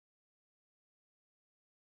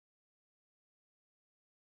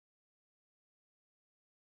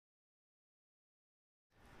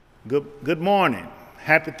Good morning.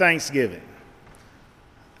 Happy Thanksgiving.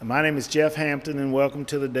 My name is Jeff Hampton, and welcome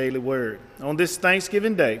to the Daily Word. On this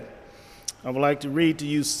Thanksgiving Day, I would like to read to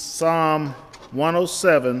you Psalm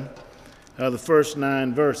 107, the first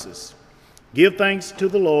 9 verses. Give thanks to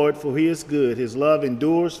the Lord, for he is good. His love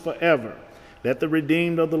endures forever. Let the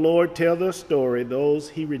redeemed of the Lord tell their story, those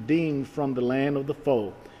he redeemed from the land of the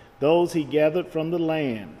foe, those he gathered from the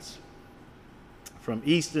lands, from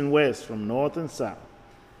east and west, from north and south.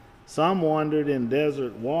 Some wandered in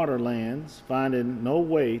desert waterlands, finding no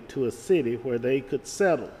way to a city where they could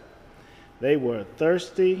settle. They were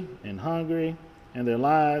thirsty and hungry, and their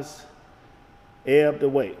lives ebbed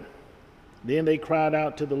away. Then they cried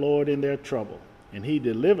out to the Lord in their trouble, and he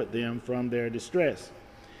delivered them from their distress.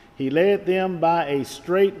 He led them by a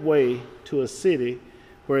straight way to a city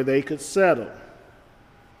where they could settle.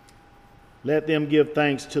 Let them give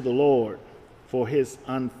thanks to the Lord for his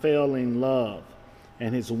unfailing love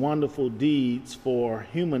and his wonderful deeds for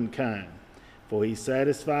humankind. For he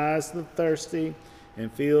satisfies the thirsty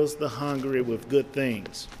and fills the hungry with good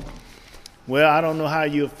things. Well, I don't know how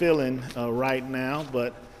you're feeling right now,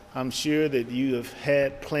 but I'm sure that you have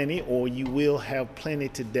had plenty, or you will have plenty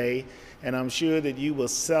today, and I'm sure that you will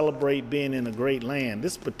celebrate being in a great land.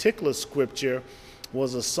 This particular scripture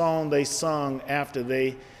was a song they sung after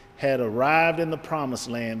they had arrived in the promised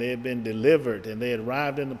land. They had been delivered, and they had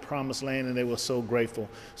arrived in the promised land, and they were so grateful.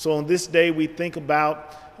 So on this day, we think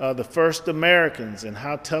about the first Americans and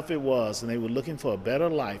how tough it was, and they were looking for a better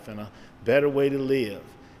life and a better way to live.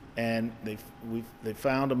 And they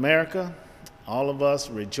found America. All of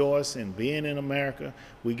us rejoice in being in America.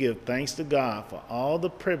 We give thanks to God for all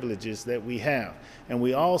the privileges that we have. And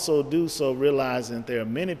we also do so realizing that there are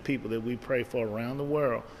many people that we pray for around the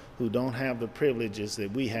world who don't have the privileges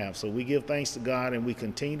that we have. So we give thanks to God, and we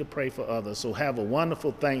continue to pray for others. So have a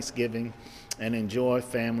wonderful Thanksgiving and enjoy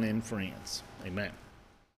family and friends. Amen.